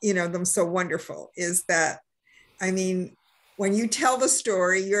these, you know, them so wonderful, is that, I mean, when you tell the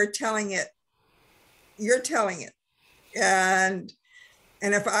story, you're telling it.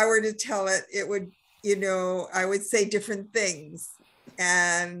 And if I were to tell it, it would, you know, I would say different things,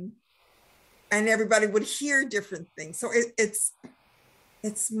 and everybody would hear different things. So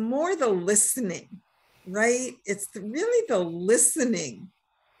it's more the listening, right? It's really the listening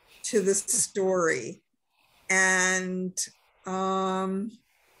to the story, and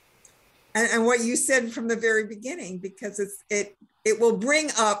what you said from the very beginning, because it will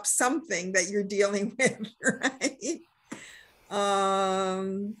bring up something that you're dealing with, right?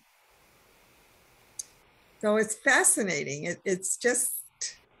 So it's fascinating. It's just,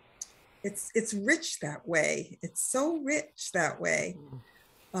 it's rich that way. It's so rich that way.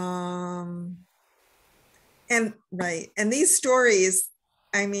 And right. And these stories,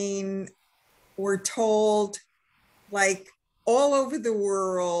 I mean, were told like all over the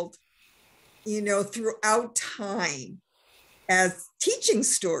world, you know, throughout time as teaching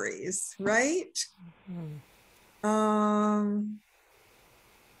stories, right?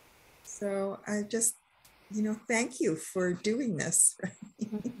 So I just, you know, thank you for doing this.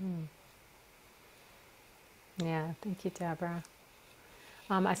 Yeah, thank you, Deborah.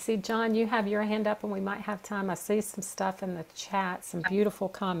 I see, John, you have your hand up, and we might have time. I see some stuff in the chat, some beautiful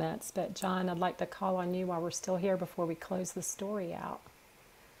comments. But John, I'd like to call on you while we're still here before we close the story out.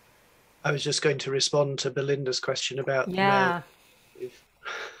 I was just going to respond to Belinda's question about yeah.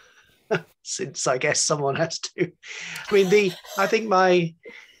 Since I guess someone has to. I mean, I think my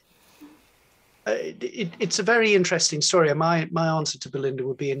it's a very interesting story, and my answer to Belinda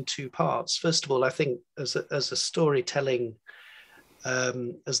would be in two parts. First of all, I think as a storytelling,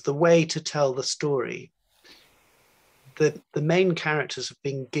 as the way to tell the story, the main characters have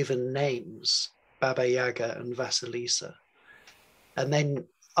been given names, Baba Yaga and Vasalisa, and then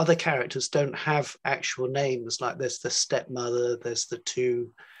other characters don't have actual names. Like there's the stepmother, there's the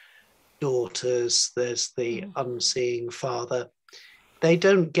two daughters, there's the unseeing father. They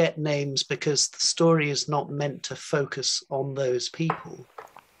don't get names because the story is not meant to focus on those people.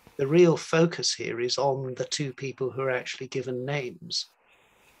 The real focus here is on the two people who are actually given names.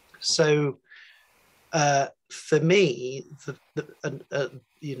 So for me, and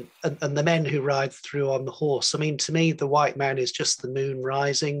the men who ride through on the horse, I mean, to me, the white man is just the moon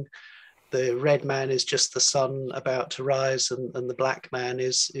rising. The red man is just the sun about to rise, and the black man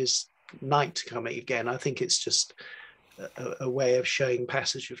is night coming again. I think it's just a way of showing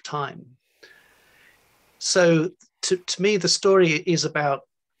passage of time. So to me, the story is about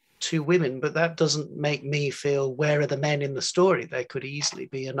two women, but that doesn't make me feel, where are the men in the story? There could easily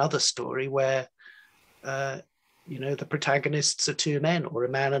be another story where, you know, the protagonists are two men, or a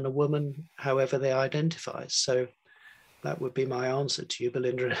man and a woman, however they identify. So that would be my answer to you,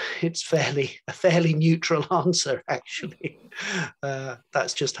 Belinda. It's a fairly neutral answer, actually.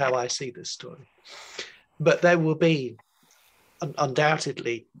 That's just how I see this story. But there will be,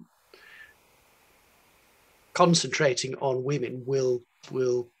 undoubtedly, concentrating on women will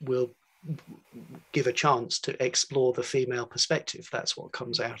give a chance to explore the female perspective. That's what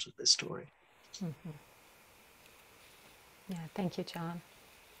comes out of this story. Mm-hmm. Yeah, thank you, John.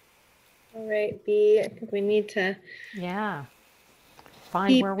 All right, B, I think we need to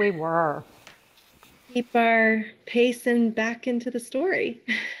find where we were. Keep our pace and back into the story.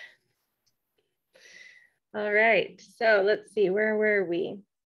 All right, so let's see, where were we?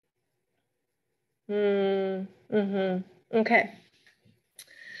 Okay.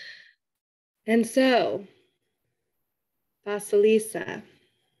 And so, Vasilisa,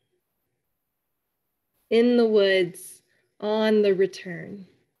 in the woods, on the return.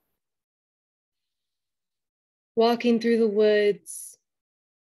 Walking through the woods,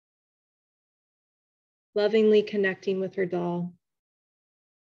 lovingly connecting with her doll.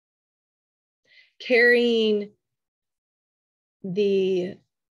 Carrying the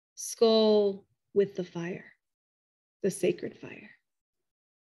skull with the fire, the sacred fire.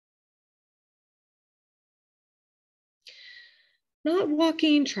 Not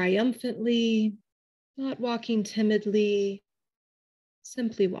walking triumphantly, not walking timidly,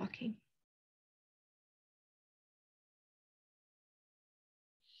 simply walking.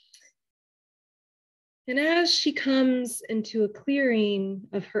 And as she comes into a clearing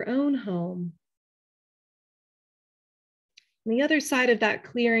of her own home, on the other side of that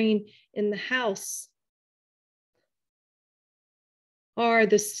clearing in the house are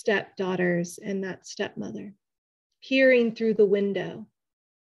the stepdaughters and that stepmother peering through the window.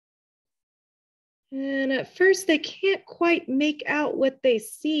 And at first they can't quite make out what they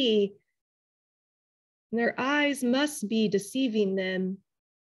see. Their eyes must be deceiving them,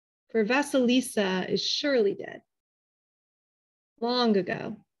 for Vasalisa is surely dead. Long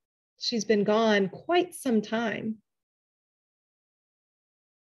ago. She's been gone quite some time.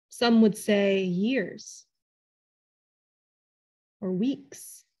 Some would say years or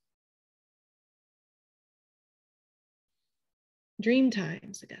weeks. Dream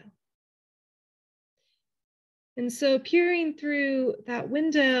times ago. And so peering through that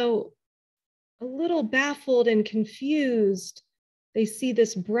window, a little baffled and confused, they see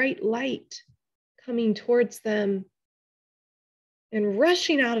this bright light coming towards them, and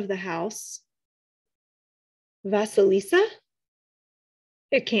rushing out of the house. Vasalisa?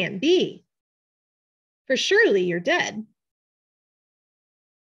 It can't be, for surely you're dead.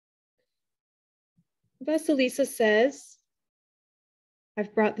 Vasilisa says,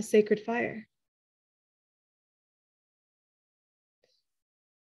 I've brought the sacred fire.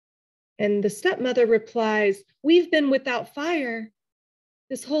 And the stepmother replies, we've been without fire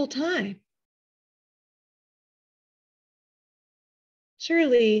this whole time.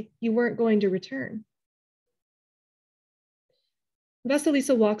 Surely you weren't going to return.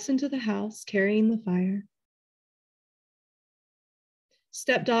 Vasilisa walks into the house carrying the fire.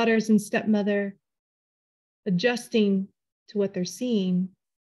 Stepdaughters and stepmother adjusting to what they're seeing.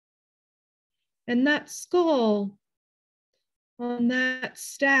 And that skull on that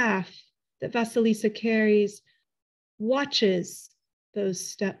staff that Vasilisa carries watches those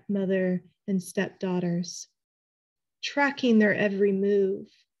stepmother and stepdaughters, tracking their every move.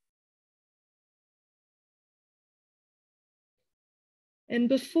 And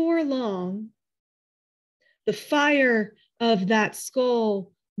before long, the fire of that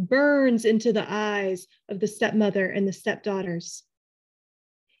skull burns into the eyes of the stepmother and the stepdaughters,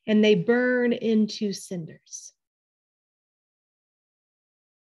 and they burn into cinders.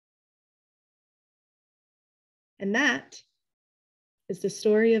 And that is the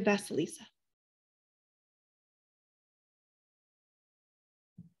story of Vasilisa.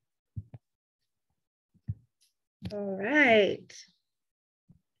 All right.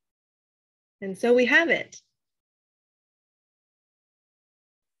 And so we have it.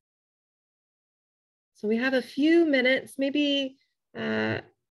 So we have a few minutes, maybe a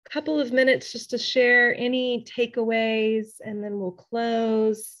couple of minutes just to share any takeaways, and then we'll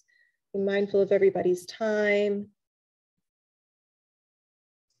close. Be mindful of everybody's time.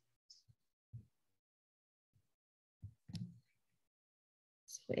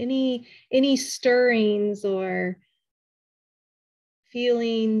 So any stirrings or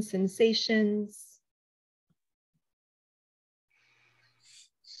feelings, sensations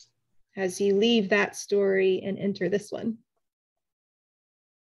as you leave that story and enter this one?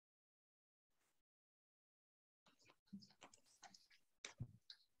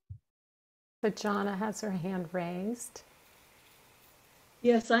 So Jonna has her hand raised.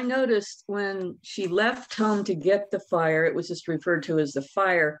 Yes, I noticed when she left home to get the fire, it was just referred to as the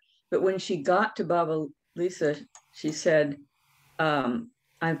fire. But when she got to Vasilisa, she said,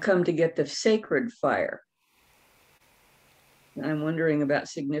 I've come to get the sacred fire. And I'm wondering about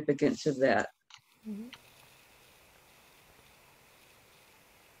significance of that. Mm-hmm.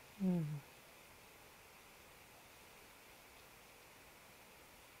 Mm.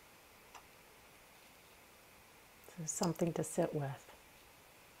 So something to sit with.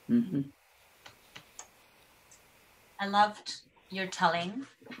 Mm-hmm. I loved your telling.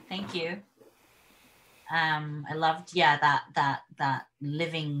 Thank you. I loved, yeah, that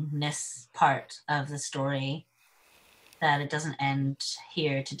livingness part of the story, that it doesn't end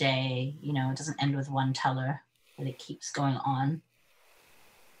here today, you know, it doesn't end with one teller, but it keeps going on.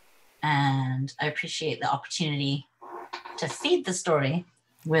 And I appreciate the opportunity to feed the story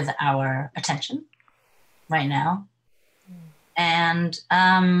with our attention right now. And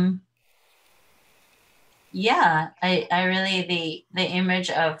yeah, I really, the image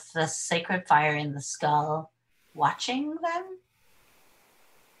of the sacred fire in the skull watching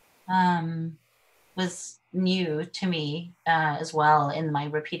them was new to me as well in my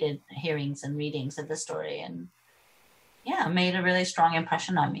repeated hearings and readings of the story, and yeah, made a really strong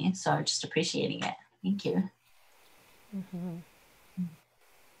impression on me. So I'm just appreciating it. Thank you. Mm-hmm.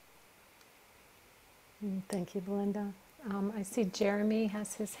 Thank you, Belinda. I see Jeremy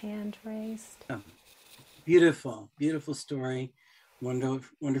has his hand raised. Oh, beautiful, beautiful story,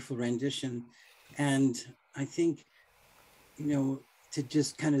 wonderful rendition. And I think, you know, to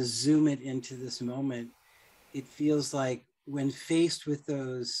just kind of zoom it into this moment, it feels like when faced with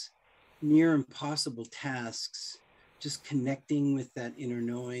those near impossible tasks, just connecting with that inner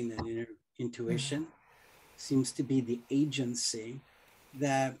knowing, that inner intuition seems to be the agency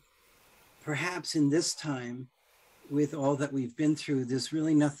that perhaps in this time, with all that we've been through, there's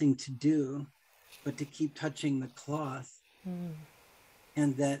really nothing to do but to keep touching the cloth.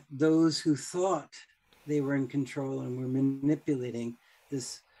 And that those who thought they were in control and were manipulating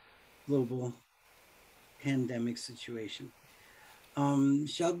this global pandemic situation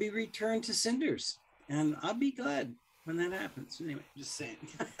shall be returned to cinders. And I'll be glad when that happens. Anyway, just saying.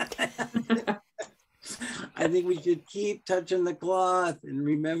 I think we should keep touching the cloth and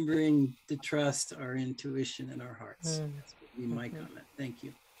remembering to trust our intuition and our hearts. That's would be my comment. Thank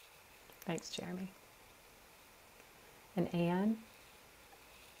you. Thanks, Jeremy. And Anne?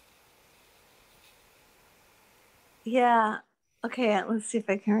 Yeah. Okay, let's see if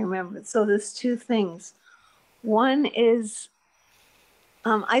I can remember. So there's two things. One is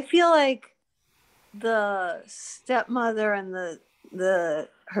I feel like the stepmother and the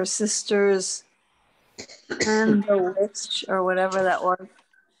her sisters and the witch or whatever that was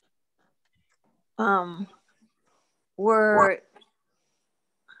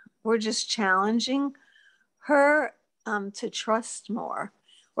were just challenging her to trust more,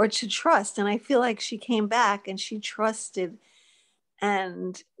 or to trust. And I feel like she came back and she trusted,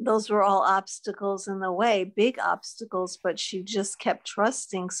 and those were all obstacles in the way, big obstacles, but she just kept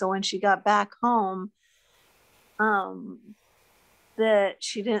trusting. So when she got back home, that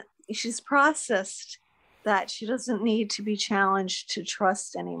she's processed that she doesn't need to be challenged to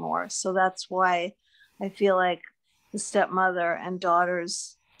trust anymore. So that's why I feel like the stepmother and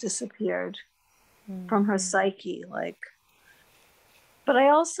daughters disappeared from her psyche. Like, but I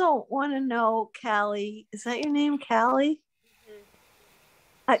also want to know, Callie, is that your name, Callie?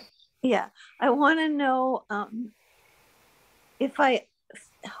 I want to know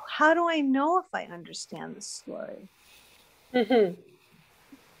how do I know if I understand the story?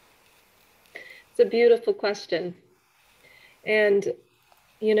 It's a beautiful question. And,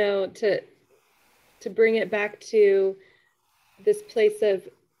 you know, to bring it back to this place of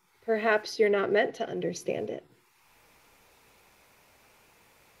perhaps you're not meant to understand it.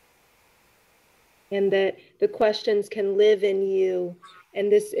 And that the questions can live in you.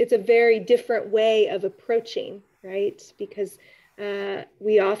 And it's a very different way of approaching, right? Because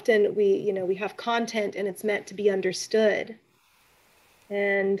we have content and it's meant to be understood.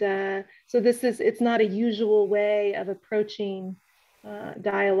 And so it's not a usual way of approaching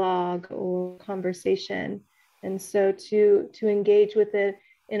dialogue or conversation. And so to engage with it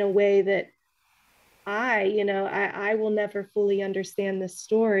in a way that I will never fully understand this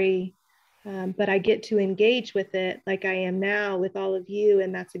story, but I get to engage with it like I am now with all of you,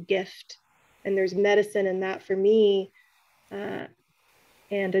 and that's a gift. And there's medicine in that for me.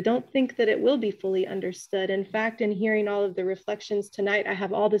 And I don't think that it will be fully understood. In fact, in hearing all of the reflections tonight, I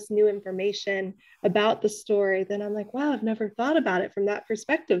have all this new information about the story that I'm like, wow, I've never thought about it from that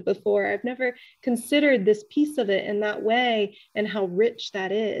perspective before. I've never considered this piece of it in that way and how rich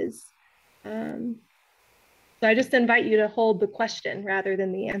that is. So I just invite you to hold the question rather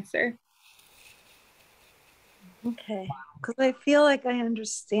than the answer. Okay, because I feel like I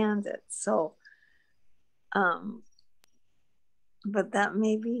understand it. So, but that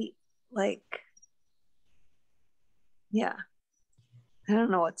may be like, yeah, I don't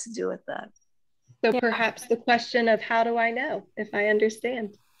know what to do with that. So perhaps the question of how do I know if I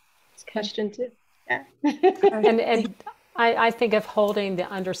understand? It's question 2. Yeah. And I think of holding the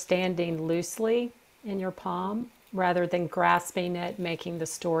understanding loosely in your palm rather than grasping it, making the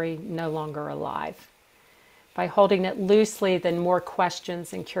story no longer alive. By holding it loosely, then more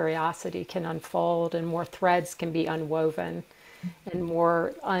questions and curiosity can unfold, and more threads can be unwoven, and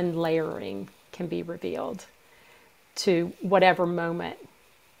more unlayering can be revealed to whatever moment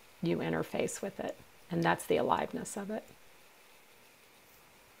you interface with it. And that's the aliveness of it.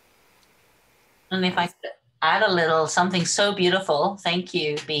 And if I could add a little something so beautiful, thank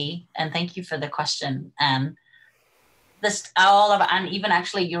you, B, and thank you for the question. This all of, and even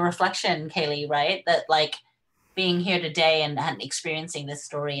actually your reflection, Kaylee, right? That like being here today and experiencing this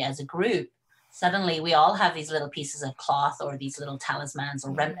story as a group, suddenly we all have these little pieces of cloth or these little talismans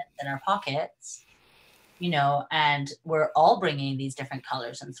or remnants in our pockets, you know, and we're all bringing these different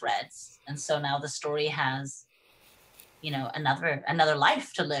colors and threads. And so now the story has, you know, another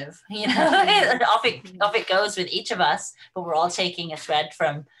life to live, you know, off it goes with each of us, but we're all taking a thread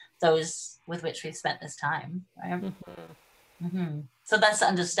from those with which we've spent this time, right? Mm-hmm. Mm-hmm. So that's the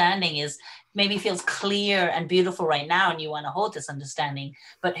understanding is maybe feels clear and beautiful right now, and you want to hold this understanding,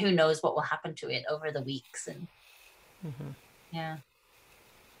 but who knows what will happen to it over the weeks. And yeah.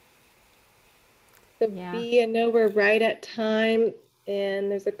 So B, I know we're right at time, and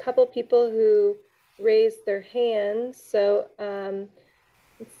there's a couple people who raised their hands. So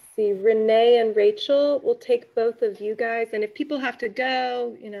let's see, Renee and Rachel, we'll take both of you guys. And if people have to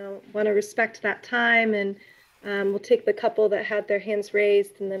go, you know, want to respect that time, and we'll take the couple that had their hands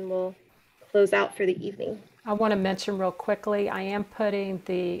raised, and then we'll close out for the evening. I want to mention real quickly, I am putting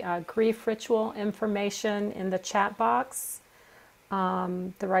the grief ritual information in the chat box.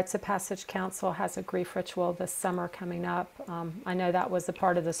 The Rites of Passage Council has a grief ritual this summer coming up. I know that was a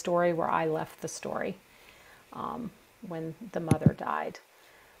part of the story where I left the story when the mother died.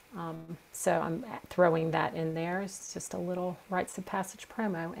 So I'm throwing that in there. It's just a little Rites of Passage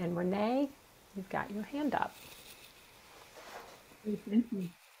promo. And Renee, you've got your hand up. Thank you.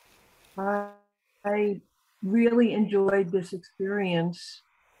 I really enjoyed this experience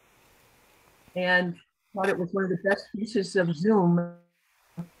and thought it was one of the best pieces of Zoom,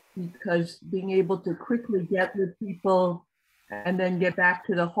 because being able to quickly get with people and then get back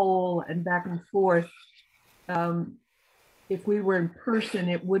to the whole and back and forth. If we were in person,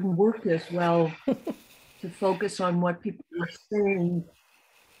 it wouldn't work as well to focus on what people were saying.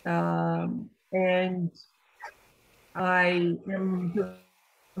 And I am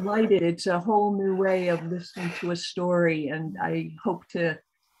delighted. It's a whole new way of listening to a story, and I hope to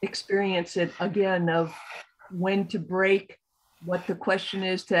experience it again, of when to break, what the question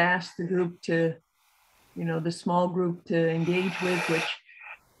is to ask the group to, you know, the small group to engage with, which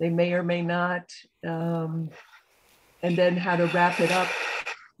they may or may not, and then how to wrap it up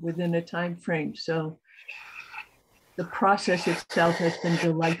within a time frame. So the process itself has been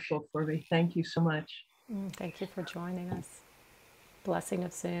delightful for me. Thank you so much. Thank you for joining us. Blessing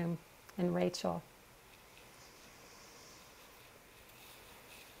of Zoom. And Rachel.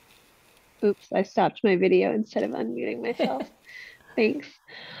 Oops, I stopped my video instead of unmuting myself. Thanks.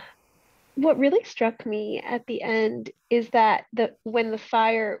 What really struck me at the end is that when the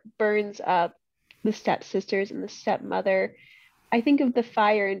fire burns up the stepsisters and the stepmother, I think of the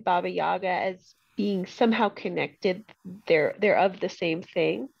fire in Baba Yaga as being somehow connected. They're of the same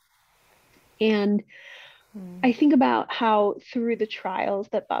thing. And I think about how through the trials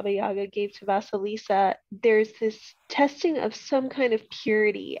that Baba Yaga gave to Vasalisa, there's this testing of some kind of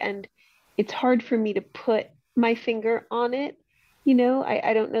purity, and it's hard for me to put my finger on it. You know,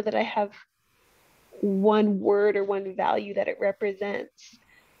 I don't know that I have one word or one value that it represents.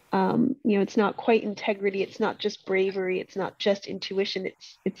 It's not quite integrity. It's not just bravery. It's not just intuition.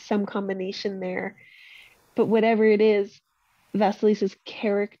 It's some combination there. But whatever it is, Vasilisa's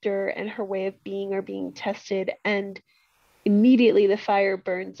character and her way of being are being tested, and immediately the fire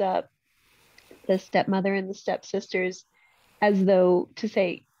burns up the stepmother and the stepsisters, as though to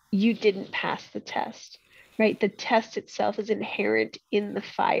say, you didn't pass the test, right? The test itself is inherent in the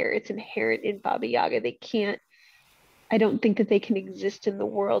fire. It's inherent in Baba Yaga. I don't think that they can exist in the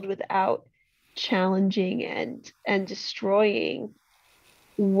world without challenging and destroying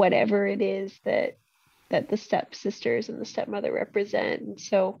whatever it is that the stepsisters and the stepmother represent. And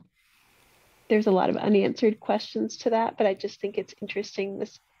so there's a lot of unanswered questions to that, but I just think it's interesting,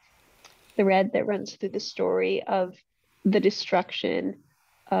 this thread that runs through the story of the destruction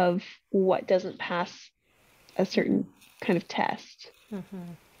of what doesn't pass a certain kind of test. Mm-hmm.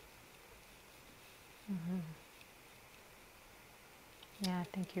 Mm-hmm. Yeah,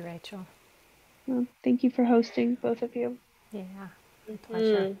 thank you, Rachel. Well, thank you for hosting, both of you. Yeah,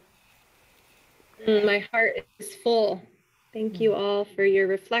 pleasure. My heart is full. Thank you all for your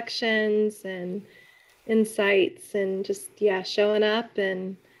reflections and insights, and just, showing up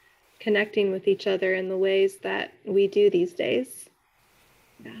and connecting with each other in the ways that we do these days.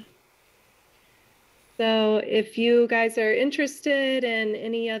 Yeah. So if you guys are interested in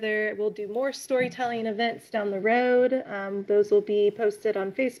any other, we'll do more storytelling events down the road. Those will be posted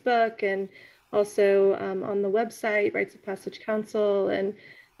on Facebook and also on the website, Rites of Passage Council. And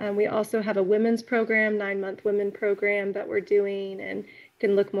we also have a women's program, 9-month women program that we're doing, and you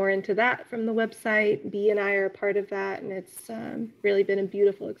can look more into that from the website. Bea and I are a part of that, and it's really been a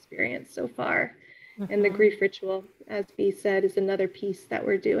beautiful experience so far. Mm-hmm. And the grief ritual, as Bea said, is another piece that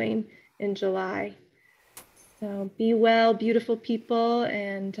we're doing in July. So be well, beautiful people,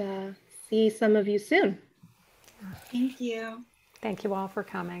 and see some of you soon. Thank you. Thank you all for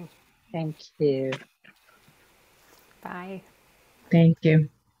coming. Thank you. Bye. Thank you.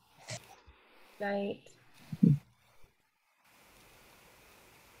 Night.